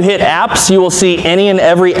 When you hit Apps, you will see any and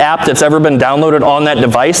every app that's ever been downloaded on that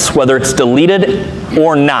device, whether it's deleted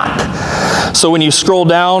or not. So when you scroll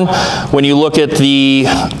down, when you look at the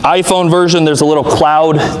iPhone version, there's a little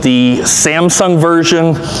cloud. The Samsung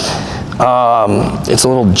version, it's a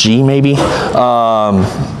little G maybe.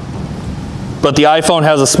 But the iPhone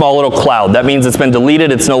has a small little cloud. That means it's been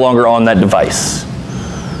deleted, it's no longer on that device.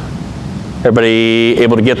 Everybody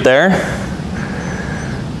able to get there?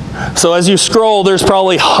 So as you scroll, there's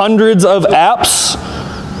probably hundreds of apps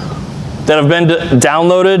that have been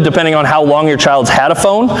downloaded depending on how long your child's had a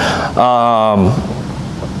phone.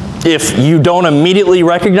 If you don't immediately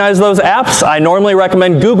recognize those apps, I normally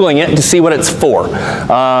recommend Googling it to see what it's for.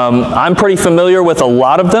 I'm pretty familiar with a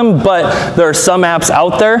lot of them, but there are some apps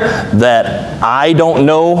out there that I don't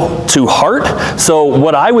know to heart. So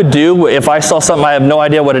what I would do, if I saw something I have no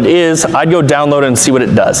idea what it is, I'd go download it and see what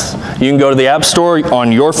it does. You can go to the App Store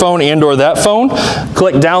on your phone and or that phone,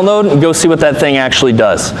 click download, and go see what that thing actually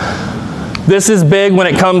does. This is big when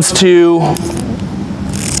it comes to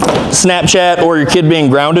Snapchat or your kid being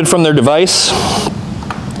grounded from their device.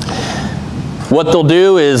 What they'll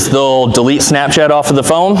do is they'll delete Snapchat off of the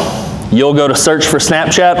phone. You'll go to search for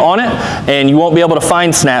Snapchat on it, and you won't be able to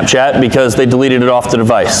find Snapchat because they deleted it off the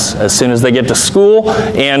device. As soon as they get to school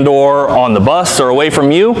and or on the bus or away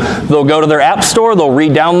from you, they'll go to their App Store, they'll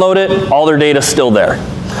re-download it, all their data's still there.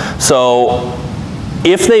 So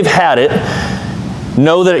if they've had it,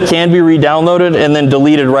 know that it can be re-downloaded and then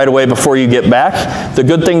deleted right away before you get back. The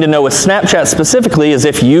good thing to know with Snapchat specifically is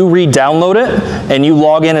if you re-download it and you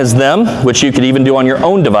log in as them, which you could even do on your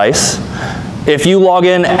own device, if you log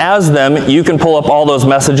in as them, you can pull up all those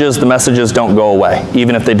messages. The messages don't go away,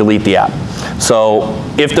 even if they delete the app. So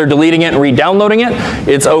if they're deleting it and re-downloading it,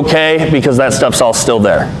 it's okay because that stuff's all still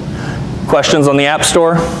there. Questions on the App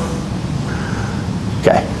Store?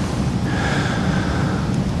 Okay.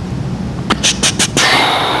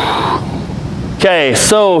 Okay,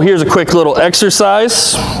 so here's a quick little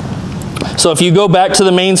exercise. So if you go back to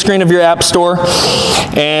the main screen of your App Store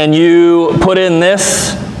and you put in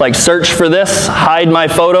this, like search for this, hide my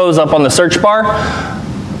photos up on the search bar,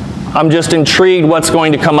 I'm just intrigued what's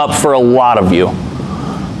going to come up for a lot of you.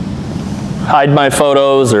 Hide my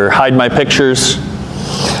photos or hide my pictures.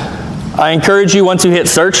 I encourage you, once you hit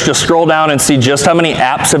search, to scroll down and see just how many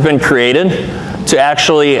apps have been created to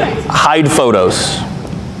actually hide photos.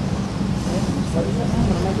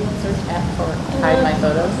 Hide my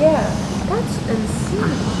photos? Yeah, that's insane.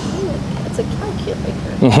 It's a calculator.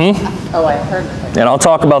 Mm-hmm. Oh, I heard that. And I'll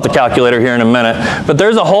talk about the calculator here in a minute. But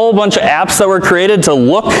there's a whole bunch of apps that were created to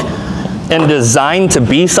look and designed to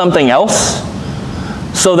be something else,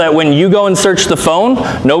 so that when you go and search the phone,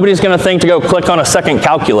 nobody's going to think to go click on a second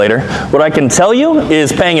calculator. What I can tell you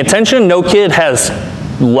is, paying attention, no kid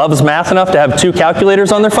loves math enough to have 2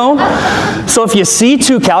 calculators on their phone. So if you see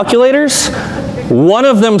 2 calculators, one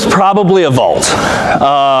of them's probably a vault.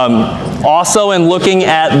 Also, in looking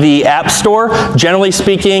at the App Store, generally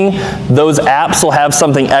speaking, those apps will have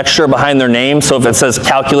something extra behind their name. So if it says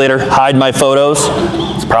calculator, hide my photos,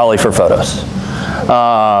 it's probably for photos.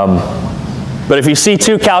 But if you see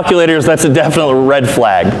 2 calculators, that's a definite red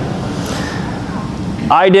flag.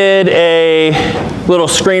 I did a little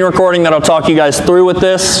screen recording that I'll talk you guys through with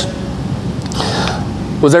this.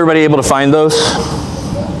 Was everybody able to find those?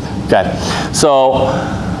 Okay, so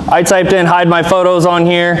I typed in hide my photos on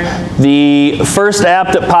here. The first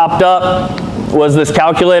app that popped up was this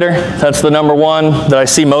calculator. That's the number one that I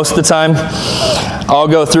see most of the time. I'll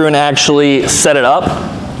go through and actually set it up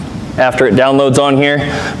after it downloads on here.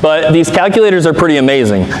 But these calculators are pretty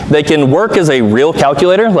amazing. They can work as a real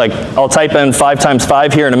calculator. Like, I'll type in 5 times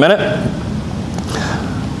 5 here in a minute.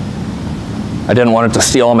 I didn't want it to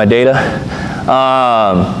steal all my data.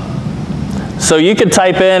 So you could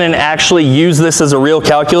type in and actually use this as a real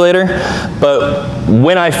calculator, but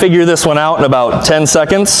when I figure this one out in about 10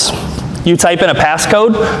 seconds, you type in a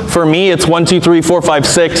passcode. For me, it's 12345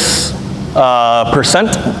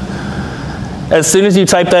 6%. As soon as you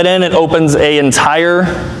type that in, it opens an entire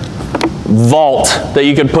vault that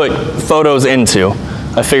you could put photos into.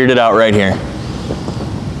 I figured it out right here.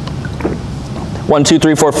 1, 2,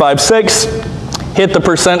 3, 4, 5, 6. Hit the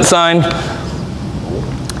percent sign,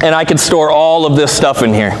 and I could store all of this stuff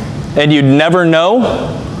in here. And you'd never know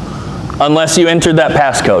unless you entered that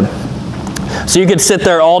passcode. So you could sit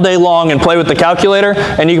there all day long and play with the calculator,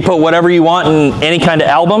 and you could put whatever you want in any kind of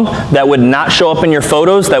album that would not show up in your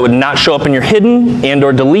photos, that would not show up in your hidden and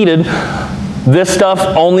or deleted. This stuff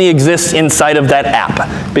only exists inside of that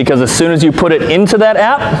app, because as soon as you put it into that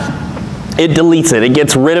app, it deletes it. It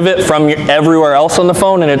gets rid of it from everywhere else on the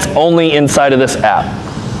phone, and it's only inside of this app.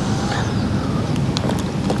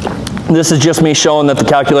 This is just me showing that the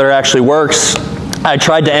calculator actually works. I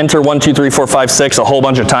tried to enter 1, 2, 3, 4, 5, 6 a whole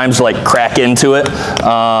bunch of times to like crack into it.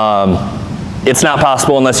 It's not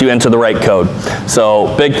possible unless you enter the right code.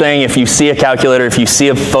 So big thing, if you see a calculator, if you see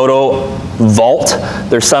a photo vault,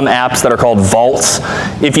 there's some apps that are called vaults.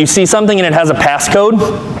 If you see something and it has a passcode,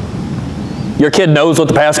 your kid knows what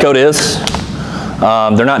the passcode is.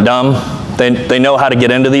 They're not dumb. They know how to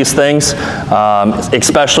get into these things,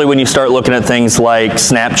 especially when you start looking at things like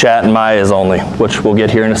Snapchat and My Is Only, which we'll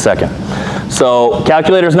get here in a second. So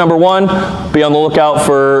calculators number 1, be on the lookout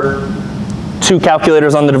for 2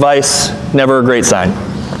 calculators on the device, never a great sign.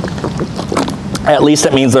 At least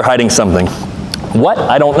it means they're hiding something. What?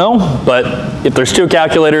 I don't know, but if there's 2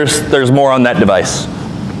 calculators, there's more on that device.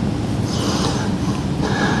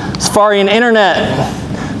 Safari and internet.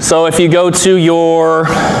 So if you go to your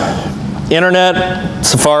internet,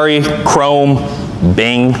 Safari, Chrome,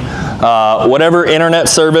 Bing, whatever internet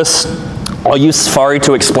service, I'll use Safari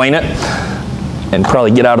to explain it and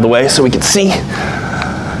probably get out of the way so we can see.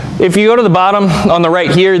 If you go to the bottom on the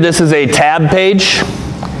right here, this is a tab page.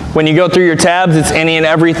 When you go through your tabs, it's any and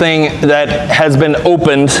everything that has been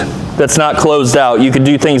opened that's not closed out. You could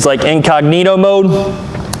do things like incognito mode.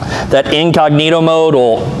 That incognito mode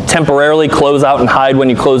will temporarily close out and hide when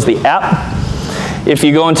you close the app. If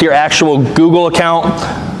you go into your actual Google account,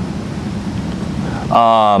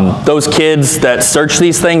 those kids that search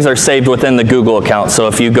these things are saved within the Google account. So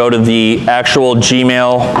if you go to the actual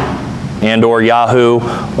Gmail and or Yahoo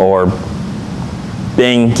or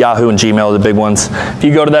Bing, Yahoo and Gmail are the big ones. If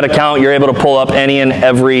you go to that account, you're able to pull up any and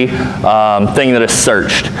every thing that is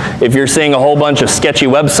searched. If you're seeing a whole bunch of sketchy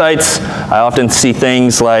websites, I often see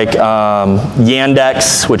things like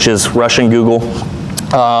Yandex, which is Russian Google,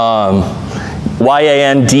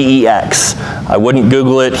 Y-A-N-D-E-X. I wouldn't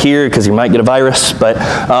Google it here because you might get a virus, but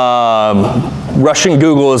Russian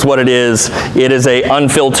Google is what it is. It is a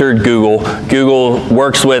unfiltered Google. Google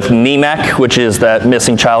works with NEMAC, which is that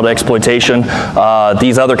missing child exploitation.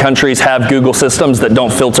 These other countries have Google systems that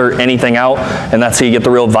don't filter anything out, and that's how you get the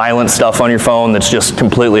real violent stuff on your phone that's just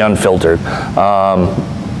completely unfiltered.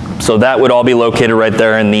 So that would all be located right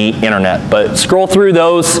there in the internet. But scroll through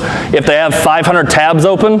those. If they have 500 tabs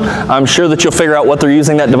open, I'm sure that you'll figure out what they're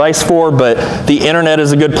using that device for, but the internet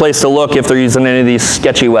is a good place to look if they're using any of these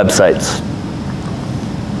sketchy websites.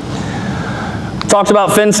 Talked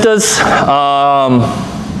about Finstas.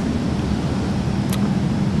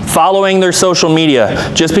 Following their social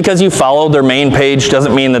media. Just because you follow their main page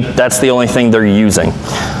doesn't mean that that's the only thing they're using.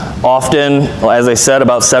 Often, as I said,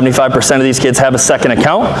 about 75% of these kids have a second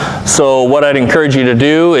account. So what I'd encourage you to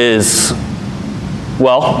do is,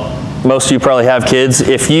 well, most of you probably have kids.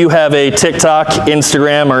 If you have a TikTok,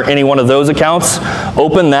 Instagram, or any one of those accounts,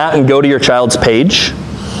 open that and go to your child's page.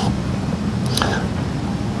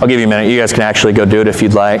 I'll give you a minute. You guys can actually go do it if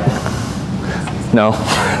you'd like. No?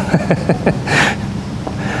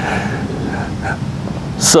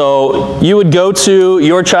 So you would go to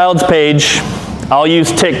your child's page. I'll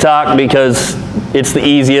use TikTok because it's the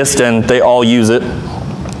easiest and they all use it.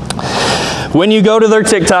 When you go to their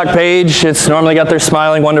TikTok page, it's normally got their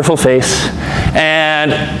smiling, wonderful face,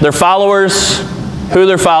 and their followers, who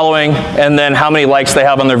they're following, and then how many likes they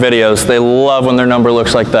have on their videos. They love when their number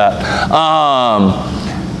looks like that.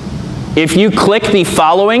 If you click the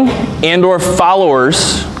following and or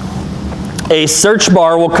followers, a search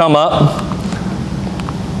bar will come up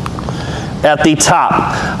at the top.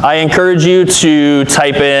 I encourage you to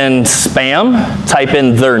type in spam, type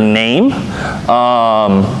in their name.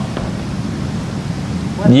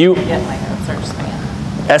 What do you get like a search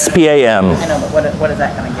spam? S-P-A-M. I know, but what is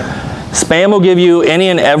that going to give me? Spam will give you any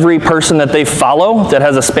and every person that they follow that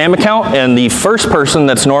has a spam account, and the first person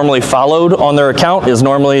that's normally followed on their account is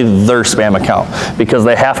normally their spam account because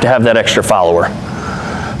they have to have that extra follower.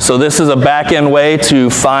 So this is a back-end way to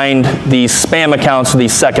find these spam accounts,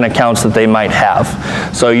 these second accounts that they might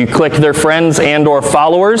have. So you click their friends and or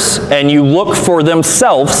followers, and you look for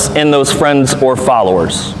themselves in those friends or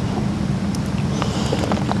followers.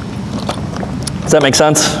 Does that make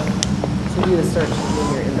sense? So do the search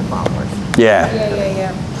when you're in the followers. Yeah.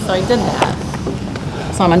 Yeah. So I did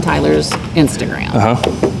that. So I'm on Tyler's Instagram.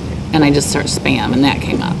 And I just searched spam, and that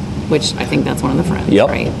came up, which I think that's one of the friends, Yep.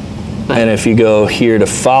 right? But And if you go here to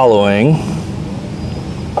following,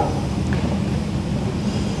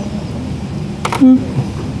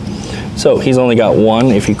 so he's only got one.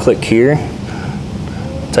 If you click here,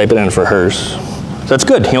 type it in for hers. So that's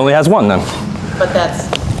good. He only has one then. But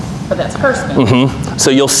that's her spam. So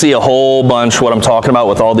you'll see a whole bunch, what I'm talking about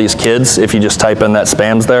with all these kids. If you just type in that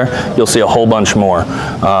spam's there, you'll see a whole bunch more.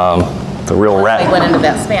 The real I rat. went into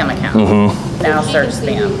that spam account. Now search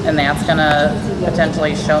spam, and that's gonna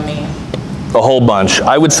potentially show me. A whole bunch.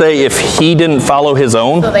 I would say if he didn't follow his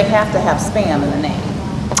own, So they have to have spam in the name.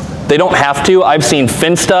 they don't have to. I've seen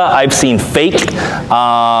Finsta, I've seen fake.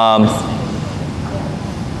 And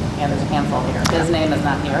there's a handful here. His name is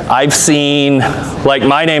not here. I've seen, like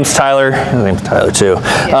my name's Tyler, his name's Tyler too.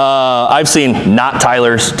 I've seen not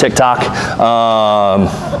Tyler's TikTok.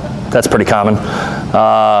 That's pretty common.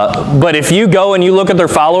 But if you go and you look at their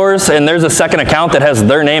followers and there's a second account that has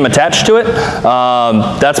their name attached to it,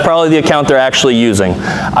 that's probably the account they're actually using.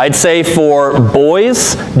 I'd say for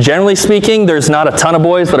boys, generally speaking, there's not a ton of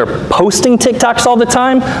boys that are posting TikToks all the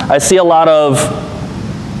time. I see a lot of,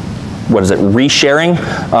 what is it, resharing?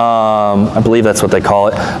 I believe that's what they call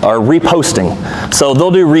it, or reposting. So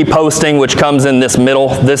they'll do reposting, which comes in this middle.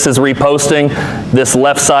 This is reposting. This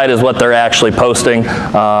left side is what they're actually posting.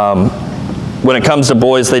 When it comes to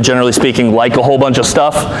boys, they generally speaking like a whole bunch of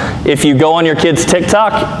stuff. If you go on your kid's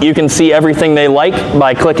TikTok, you can see everything they like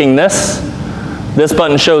by clicking this. This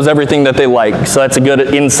button shows everything that they like. So that's a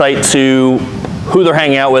good insight to who they're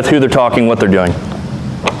hanging out with, who they're talking, what they're doing.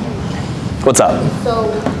 What's up? So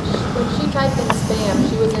when she typed in spam,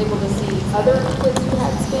 she was able to see other kids who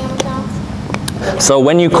had spam accounts? So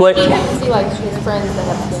when you click, She can see like she has friends that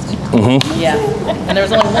have spam accounts. Yeah, and there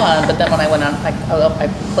was only one, but then when I went on, I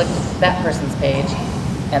clicked that person's page,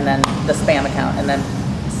 and then the spam account, and then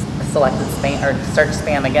selected spam, or searched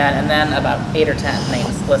spam again, and then about 8 or 10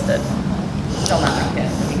 names listed. Still not like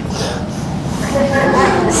this.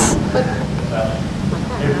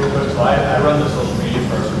 Hey, real quick, so I run the social media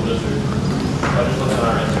for our school district. I just looked on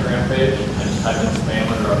our Instagram page and just typed in spam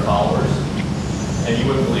under our followers, and you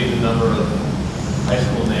wouldn't believe the number of high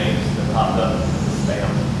school names that popped up as spam.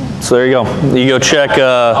 so there you go. You go check,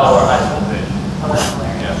 Our high school page.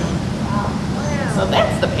 Yeah. So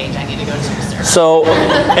that's the page I need to go to search. so,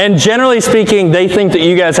 and generally speaking, they think that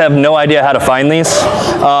you guys have no idea how to find these.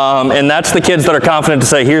 And that's the kids that are confident to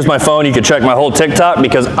say, here's my phone, you can check my whole TikTok,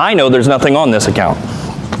 because I know there's nothing on this account.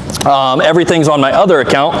 Everything's on my other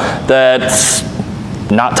account that's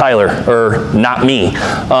not Tyler, or not me.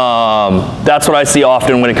 That's what I see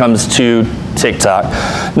often when it comes to TikTok.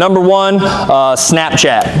 Number one,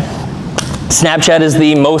 Snapchat. Snapchat is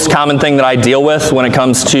the most common thing that I deal with when it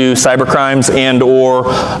comes to cybercrimes and or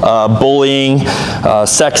bullying,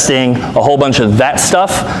 sexting, a whole bunch of that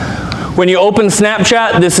stuff. When you open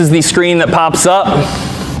Snapchat, this is the screen that pops up.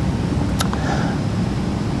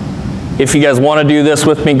 If you guys want to do this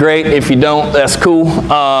with me, great. If you don't, that's cool.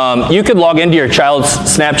 You could log into your child's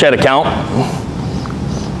Snapchat account,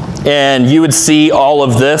 and you would see all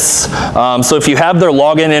of this. So if you have their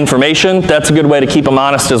login information, that's a good way to keep them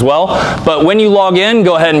honest as well. But when you log in,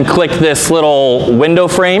 go ahead and click this little window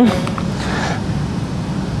frame.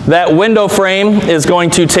 That window frame is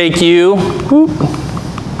going to take you,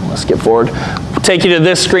 let's skip forward, take you to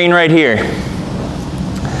this screen right here.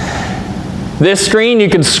 This screen, you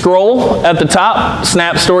can scroll at the top,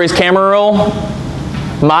 Snap Stories camera roll.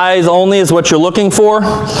 My Eyes Only is what you're looking for.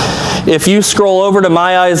 If you scroll over to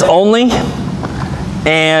My Eyes Only,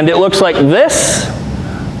 and it looks like this,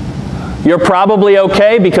 you're probably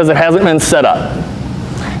okay because it hasn't been set up.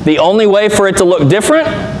 The only way for it to look different,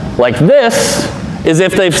 like this, is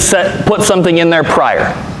if they've put something in there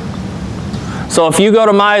prior. So if you go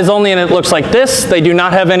to My Eyes Only and it looks like this, they do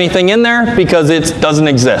not have anything in there because it doesn't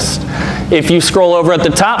exist. If you scroll over at the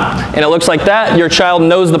top and it looks like that, your child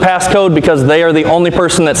knows the passcode because they are the only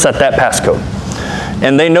person that set that passcode.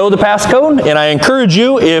 And they know the passcode, and I encourage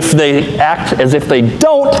you, if they act as if they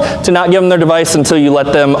don't, to not give them their device until you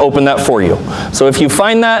let them open that for you. So if you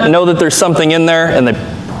find that, know that there's something in there, and they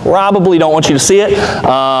probably don't want you to see it,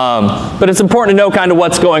 but it's important to know kind of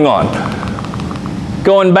what's going on.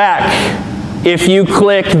 Going back, if you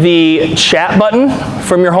click the chat button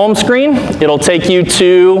from your home screen, it'll take you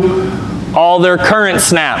to all their current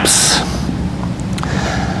snaps.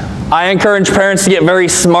 I encourage parents to get very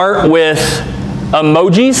smart with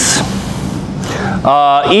emojis.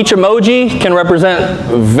 Each emoji can represent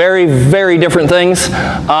very, very different things.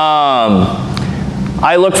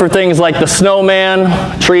 I look for things like the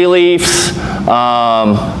snowman, tree leaves.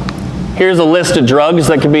 Here's a list of drugs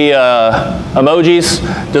that could be emojis.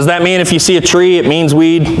 Does that mean if you see a tree, it means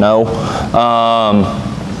weed? No.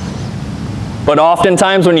 But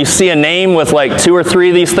oftentimes when you see a name with like 2 or 3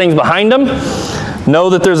 of these things behind them,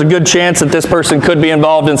 know that there's a good chance that this person could be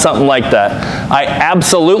involved in something like that. I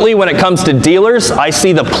absolutely, when it comes to dealers, I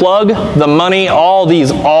see the plug, the money, all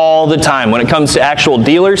these all the time. When it comes to actual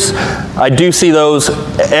dealers, I do see those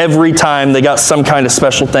every time they got some kind of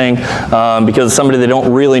special thing because of somebody they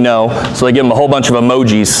don't really know, so they give them a whole bunch of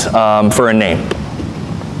emojis for a name.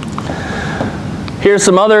 Here's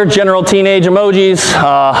some other general teenage emojis.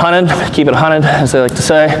 Hunted, keep it hunted, as they like to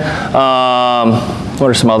say. What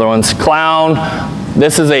are some other ones? Clown.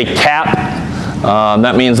 This is a cap.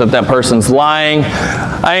 That means that that person's lying.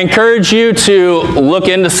 I encourage you to look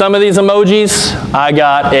into some of these emojis. I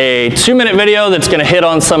got a 2-minute video that's going to hit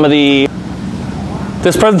on some of the...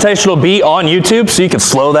 This presentation will be on YouTube, so you can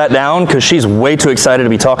slow that down because she's way too excited to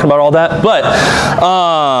be talking about all that. But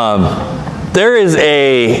there is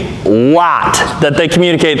a lot that they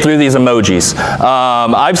communicate through these emojis.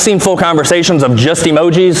 I've seen full conversations of just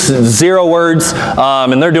emojis, 0 words,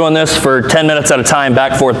 and they're doing this for 10 minutes at a time,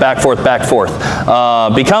 back, forth, back, forth, back, forth.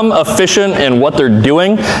 Become efficient in what they're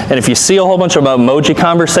doing, and if you see a whole bunch of emoji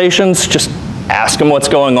conversations, just ask them what's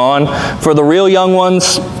going on. For the real young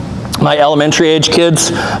ones, my elementary age kids,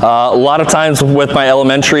 a lot of times with my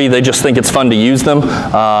elementary, they just think it's fun to use them.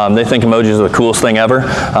 They think emojis are the coolest thing ever.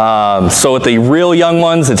 So with the real young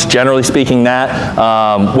ones, it's generally speaking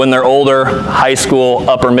that. When they're older, high school,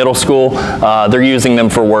 upper middle school, they're using them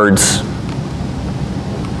for words.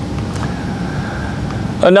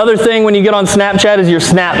 Another thing when you get on Snapchat is your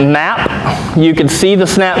Snap Map. You can see the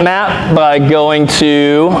Snap Map by going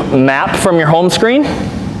to Map from your home screen.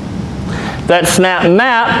 That Snap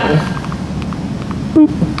Map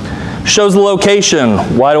shows the location.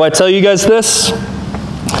 Why do I tell you guys this?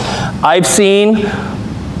 I've seen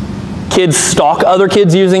kids stalk other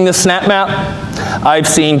kids using this Snap Map. I've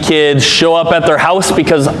seen kids show up at their house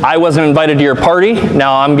because I wasn't invited to your party.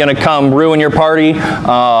 Now I'm going to come ruin your party,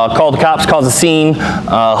 call the cops, cause a scene,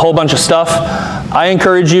 a whole bunch of stuff. I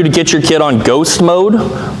encourage you to get your kid on ghost mode,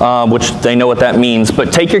 which they know what that means,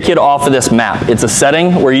 but take your kid off of this map. It's a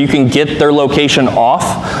setting where you can get their location off.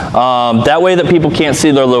 That way that people can't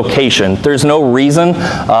see their location. There's no reason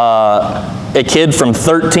a kid from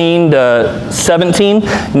 13 to 17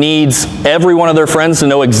 needs every one of their friends to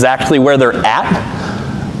know exactly where they're at.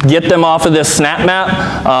 Get them off of this Snap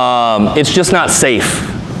Map. It's just not safe.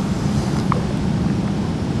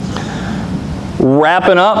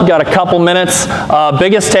 Wrapping up, got a couple minutes.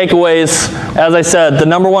 Biggest takeaways, as I said, the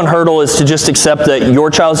 #1 hurdle is to just accept that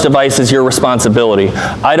your child's device is your responsibility.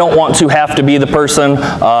 I don't want to have to be the person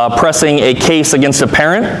pressing a case against a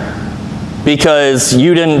parent because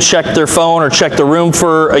you didn't check their phone or check the room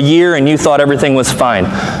for a year and you thought everything was fine.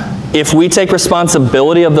 If we take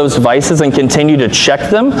responsibility of those devices and continue to check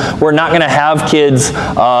them, we're not going to have kids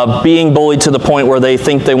being bullied to the point where they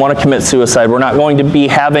think they want to commit suicide. We're not going to be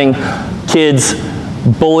having kids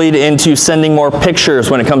bullied into sending more pictures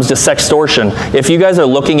when it comes to sextortion. If you guys are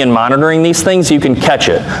looking and monitoring these things, you can catch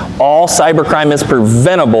it. All cybercrime is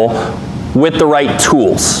preventable with the right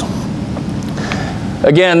tools.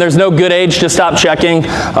 Again, there's no good age to stop checking.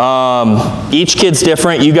 Each kid's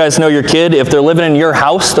different. You guys know your kid. If they're living in your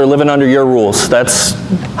house, they're living under your rules. That's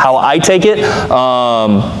how I take it.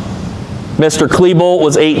 Mr. Klebold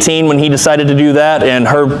was 18 when he decided to do that, and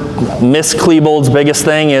Miss Klebold's biggest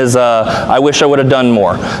thing is, I wish I would have done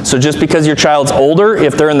more. So just because your child's older,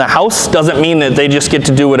 if they're in the house, doesn't mean that they just get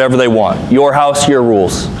to do whatever they want. Your house, your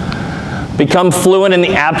rules. Become fluent in the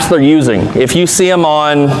apps they're using. If you see them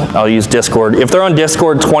on, I'll use Discord. If they're on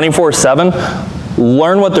Discord 24/7,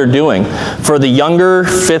 learn what they're doing. For the younger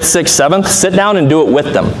 5th, 6th, 7th, sit down and do it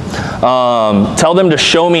with them. Tell them to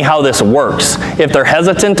show me how this works. If they're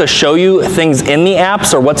hesitant to show you things in the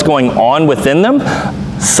apps or what's going on within them,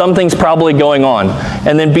 something's probably going on.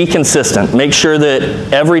 And then be consistent. Make sure that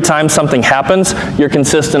every time something happens, you're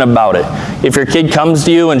consistent about it. If your kid comes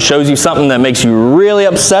to you and shows you something that makes you really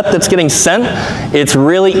upset that's getting sent, it's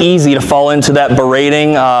really easy to fall into that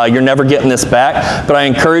berating, you're never getting this back. But I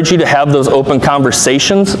encourage you to have those open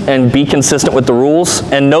conversations and be consistent with the rules,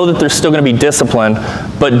 and know that there's still going to be discipline,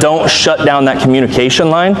 but don't shut down that communication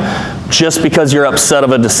line just because you're upset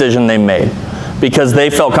of a decision they made. Because they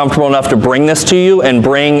felt comfortable enough to bring this to you and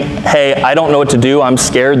bring, hey, I don't know what to do, I'm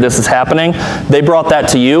scared, this is happening. They brought that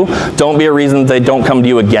to you. Don't be a reason that they don't come to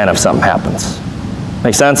you again if something happens.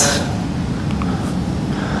 Make sense?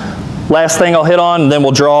 Last thing I'll hit on, and then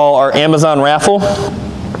we'll draw our Amazon raffle.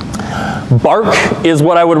 Bark is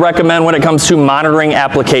what I would recommend when it comes to monitoring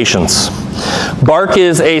applications. Bark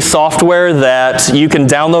is a software that you can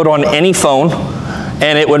download on any phone,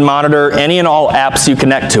 and it would monitor any and all apps you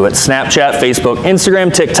connect to it. Snapchat, Facebook,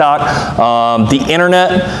 Instagram, TikTok, the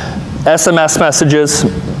internet, SMS messages.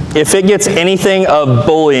 If it gets anything of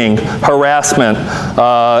bullying, harassment,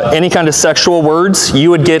 any kind of sexual words, you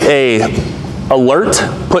would get a alert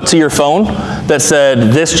put to your phone that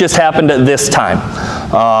said, this just happened at this time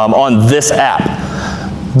on this app.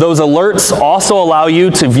 Those alerts also allow you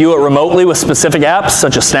to view it remotely with specific apps,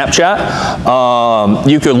 such as Snapchat.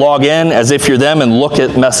 You could log in as if you're them and look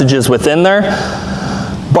at messages within there.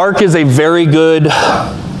 Bark is a very good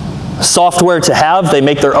software to have. They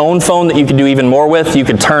make their own phone that you can do even more with. You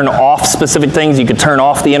could turn off specific things. You could turn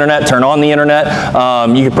off the internet, turn on the internet.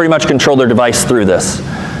 You could pretty much control their device through this.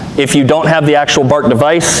 If you don't have the actual Bark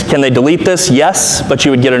device, can they delete this? Yes, but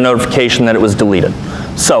you would get a notification that it was deleted.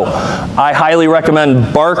 So I highly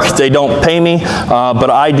recommend Bark. They don't pay me, but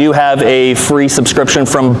I do have a free subscription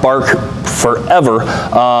from Bark forever,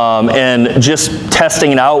 and just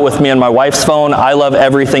testing it out with me on my wife's phone, I love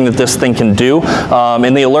everything that this thing can do,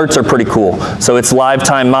 and the alerts are pretty cool. So it's live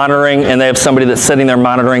time monitoring, and they have somebody that's sitting there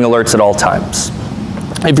monitoring alerts at all times.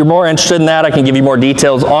 If you're more interested in that, I can give you more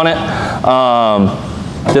details on it.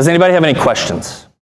 Does anybody have any questions?